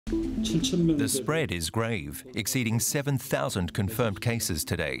The spread is grave, exceeding 7,000 confirmed cases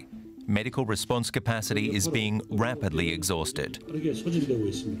today. Medical response capacity is being rapidly exhausted.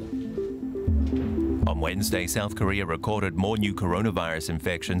 On Wednesday, South Korea recorded more new coronavirus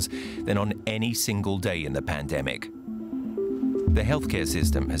infections than on any single day in the pandemic. The healthcare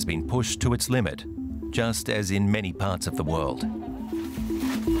system has been pushed to its limit, just as in many parts of the world.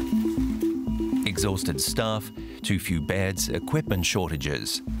 Exhausted staff, too few beds, equipment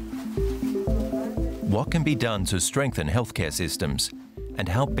shortages. What can be done to strengthen healthcare systems, and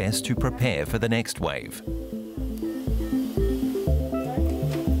how best to prepare for the next wave?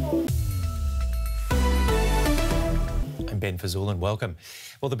 I'm Ben Fazul and welcome.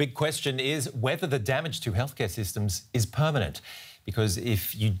 Well, the big question is whether the damage to healthcare systems is permanent. Because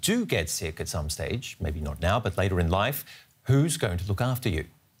if you do get sick at some stage, maybe not now, but later in life, who's going to look after you?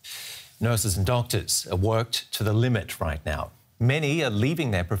 Nurses and doctors are worked to the limit right now. Many are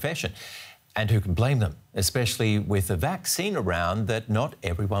leaving their profession. And who can blame them, especially with a vaccine around that not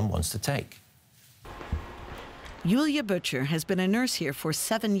everyone wants to take? Julia Butcher has been a nurse here for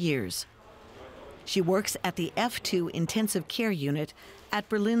 7 years. She works at the F2 intensive care unit at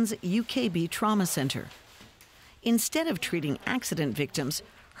Berlin's UKB Trauma Center. Instead of treating accident victims,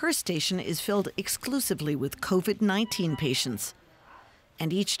 her station is filled exclusively with COVID-19 patients.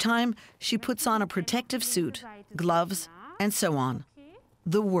 And each time, she puts on a protective suit, gloves, and so on.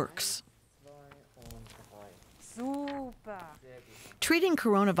 The works. Treating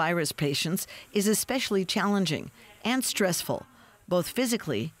coronavirus patients is especially challenging and stressful, both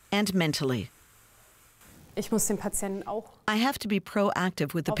physically and mentally. I have to be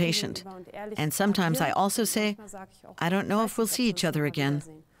proactive with the patient. And sometimes I also say, I don't know if we'll see each other again.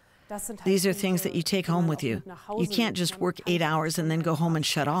 These are things that you take home with you. You can't just work 8 hours and then go home and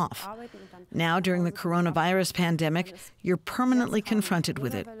shut off. Now, during the coronavirus pandemic, you're permanently confronted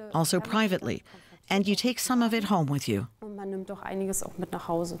with it, also privately, and you take some of it home with you.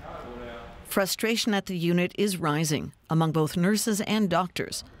 Frustration at the unit is rising among both nurses and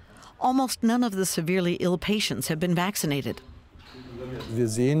doctors. Almost none of the severely ill patients have been vaccinated.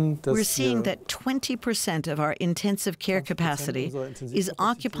 We're seeing that 20% of our intensive care capacity is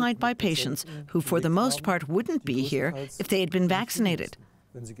occupied by patients who, for the most part, wouldn't be here if they had been vaccinated.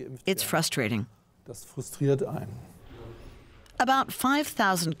 It's frustrating. About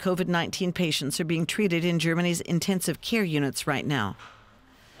 5,000 COVID-19 patients are being treated in Germany's intensive care units right now.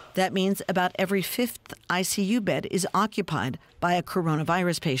 That means about every 5th ICU bed is occupied by a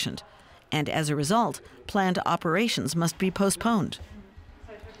coronavirus patient. And as a result, planned operations must be postponed.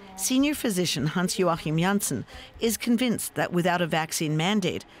 Senior physician Hans-Joachim Janssen is convinced that without a vaccine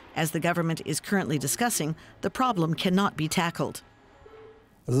mandate, as the government is currently discussing, the problem cannot be tackled.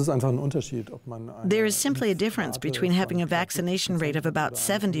 There is simply a difference between having a vaccination rate of about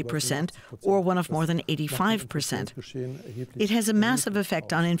 70% or one of more than 85%. It has a massive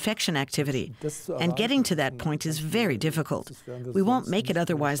effect on infection activity, and getting to that point is very difficult. We won't make it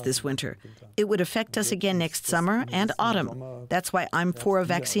otherwise this winter. It would affect us again next summer and autumn. That's why I'm for a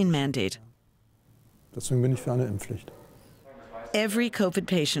vaccine mandate. Every COVID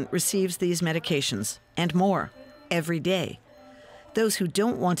patient receives these medications, and more, every day. Those who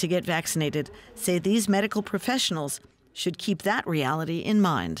don't want to get vaccinated say these medical professionals should keep that reality in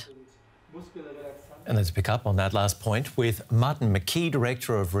mind. And let's pick up on that last point with Martin McKee,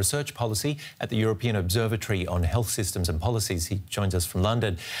 Director of Research Policy at the European Observatory on Health Systems and Policies. He joins us from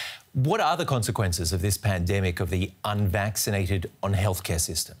London. What are the consequences of this pandemic of the unvaccinated on healthcare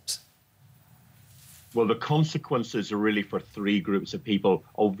systems? Well, the consequences are really for 3 groups of people.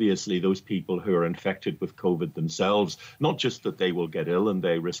 Obviously, those people who are infected with COVID themselves, not just that they will get ill and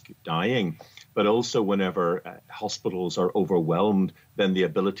they risk dying, but also whenever hospitals are overwhelmed, then the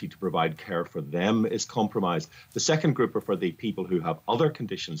ability to provide care for them is compromised. The second group are for the people who have other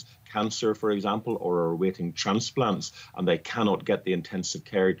conditions, cancer, for example, or are awaiting transplants, and they cannot get the intensive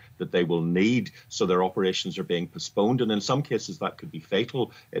care that they will need, so their operations are being postponed. And in some cases, that could be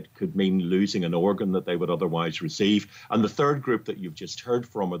fatal. It could mean losing an organ that they would otherwise receive. And the third group that you've just heard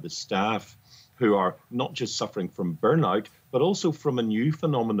from are the staff, who are not just suffering from burnout, but also from a new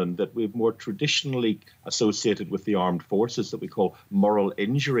phenomenon that we've more traditionally associated with the armed forces that we call moral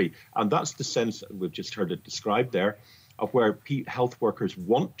injury. And that's the sense, we've just heard it described there, of where health workers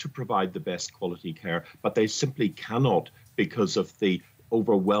want to provide the best quality care, but they simply cannot because of the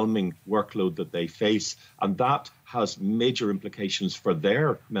overwhelming workload that they face. And that has major implications for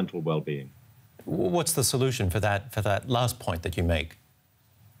their mental well-being. What's the solution for that last point that you make?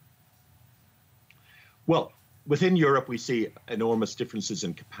 Well, Within Europe, we see enormous differences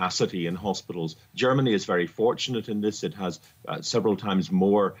in capacity in hospitals. Germany is very fortunate in this. It has several times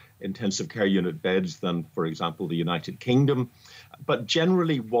more intensive care unit beds than, for example, the United Kingdom. But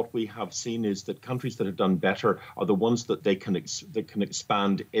generally, what we have seen is that countries that have done better are the ones that they can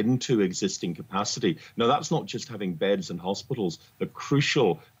expand into existing capacity. Now, that's not just having beds in hospitals. The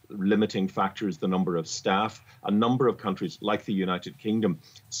crucial limiting factor is the number of staff. A number of countries, like the United Kingdom,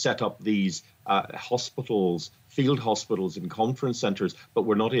 set up these hospitals, field hospitals and conference centres, but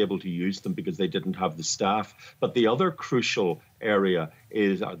were not able to use them because they didn't have the staff. But the other crucial area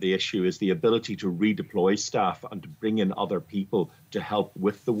is the issue is the ability to redeploy staff and to bring in other people to help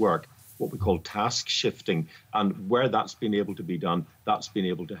with the work, what we call task shifting. And where that's been able to be done, that's been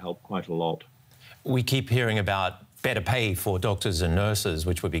able to help quite a lot. We keep hearing about better pay for doctors and nurses,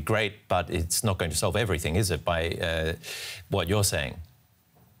 which would be great, but it's not going to solve everything, is it, by what you're saying?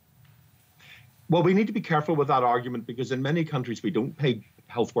 Well, we need to be careful with that argument because in many countries we don't pay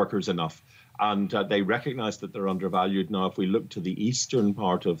health workers enough, and they recognise that they're undervalued. Now, if we look to the eastern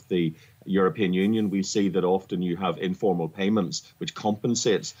part of the European Union, we see that often you have informal payments, which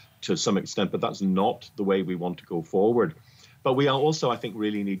compensates to some extent, but that's not the way we want to go forward. But we also, I think,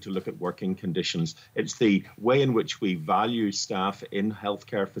 really need to look at working conditions. It's the way in which we value staff in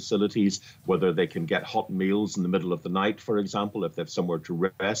healthcare facilities, whether they can get hot meals in the middle of the night, for example, if they have somewhere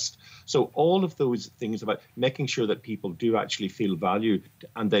to rest. So all of those things about making sure that people do actually feel valued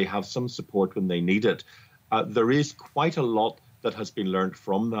and they have some support when they need it. There is quite a lot that has been learned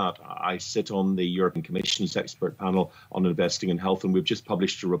from that. I sit on the European Commission's expert panel on investing in health, and we've just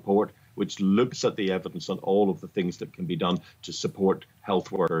published a report which looks at the evidence on all of the things that can be done to support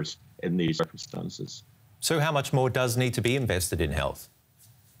health workers in these circumstances. So how much more does need to be invested in health?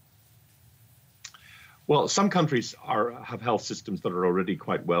 Well, some countries have health systems that are already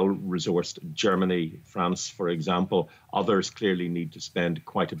quite well resourced. Germany, France, for example. Others clearly need to spend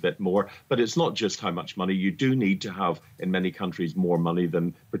quite a bit more. But it's not just how much money. You do need to have, in many countries, more money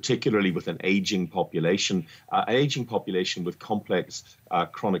than, particularly with an aging population. An aging population with complex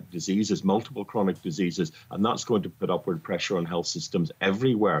chronic diseases, multiple chronic diseases, and that's going to put upward pressure on health systems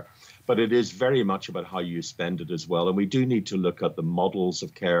everywhere. But it is very much about how you spend it as well. And we do need to look at the models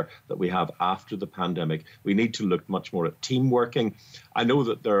of care that we have after the pandemic. We need to look much more at team working. I know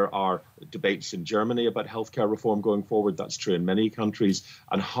that there are debates in Germany about healthcare reform going forward. That's true in many countries.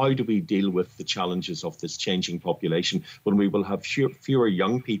 And how do we deal with the challenges of this changing population when we will have fewer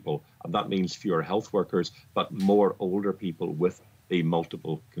young people, and that means fewer health workers, but more older people with the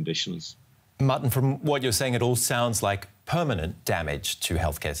multiple conditions? Martin, from what you're saying, it all sounds like permanent damage to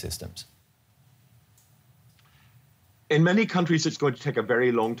healthcare systems. In many countries, it's going to take a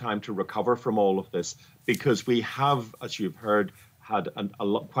very long time to recover from all of this because we have, as you've heard, had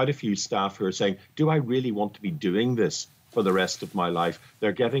quite a few staff who are saying, do I really want to be doing this for the rest of my life?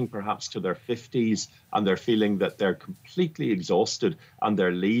 They're getting perhaps to their 50s and they're feeling that they're completely exhausted and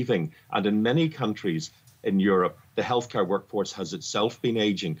they're leaving. And in many countries in Europe, the healthcare workforce has itself been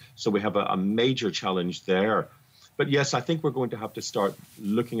aging. So we have a major challenge there. But yes, I think we're going to have to start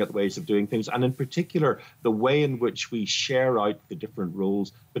looking at ways of doing things. And in particular, the way in which we share out the different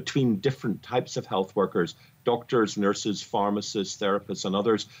roles between different types of health workers, doctors, nurses, pharmacists, therapists, and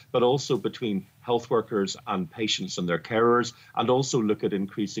others, but also between health workers and patients and their carers, and also look at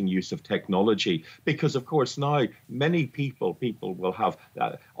increasing use of technology. Because, of course, now many people will have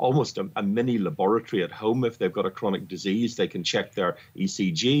almost a mini laboratory at home. If they've got a chronic disease, they can check their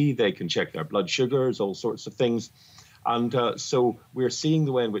ECG, they can check their blood sugars, all sorts of things. And so we're seeing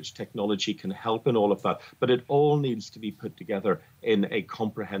the way in which technology can help in all of that, but it all needs to be put together in a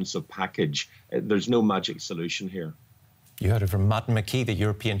comprehensive package. There's no magic solution here. You heard it from Martin McKee, the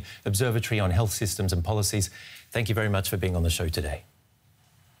European Observatory on Health Systems and Policies. Thank you very much for being on the show today.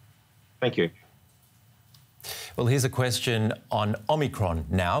 Thank you. Well, here's a question on Omicron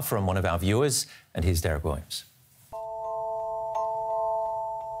now from one of our viewers, and here's Derek Williams.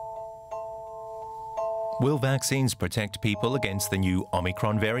 Will vaccines protect people against the new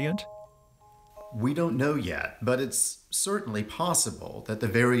Omicron variant? We don't know yet, but it's certainly possible that the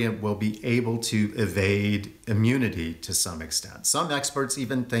variant will be able to evade immunity to some extent. Some experts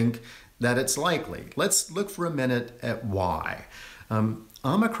even think that it's likely. Let's look for a minute at why.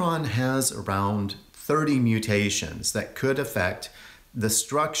 Omicron has around 30 mutations that could affect the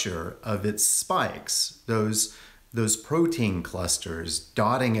structure of its spikes, those protein clusters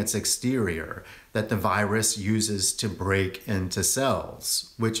dotting its exterior that the virus uses to break into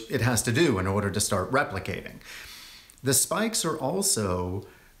cells, which it has to do in order to start replicating. The spikes are also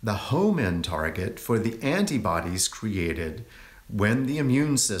the home-in target for the antibodies created when the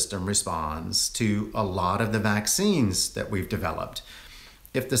immune system responds to a lot of the vaccines that we've developed.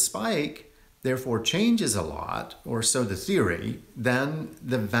 If the spike therefore changes a lot, or so the theory, then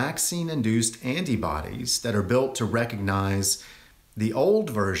the vaccine-induced antibodies that are built to recognize the old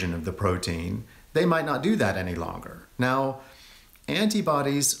version of the protein, they might not do that any longer. Now,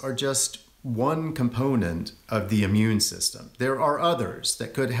 antibodies are just one component of the immune system. There are others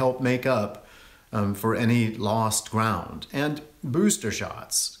that could help make up for any lost ground. And booster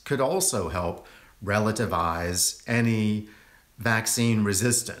shots could also help relativize any vaccine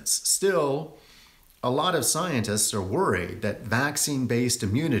resistance. Still, a lot of scientists are worried that vaccine-based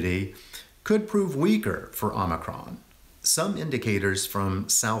immunity could prove weaker for Omicron. Some indicators from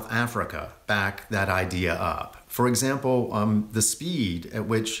South Africa back that idea up. For example, the speed at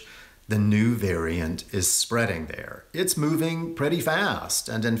which the new variant is spreading there. It's moving pretty fast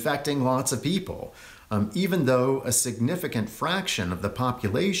and infecting lots of people, even though a significant fraction of the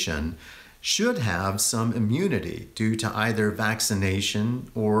population should have some immunity due to either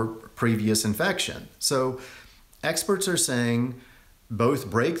vaccination or previous infection. So experts are saying both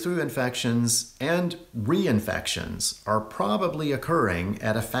breakthrough infections and reinfections are probably occurring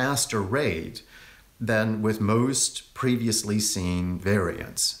at a faster rate than with most previously seen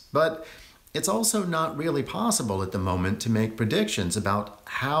variants. But it's also not really possible at the moment to make predictions about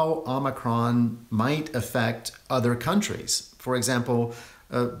how Omicron might affect other countries. For example,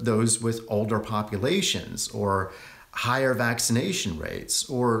 those with older populations, or higher vaccination rates,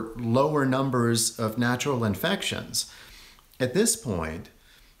 or lower numbers of natural infections. At this point,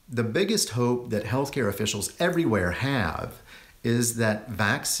 the biggest hope that healthcare officials everywhere have is that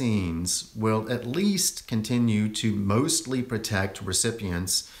vaccines will at least continue to mostly protect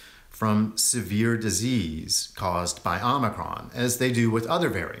recipients from severe disease caused by Omicron, as they do with other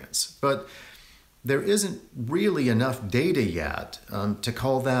variants. But there isn't really enough data yet to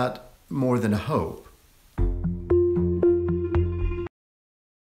call that more than a hope.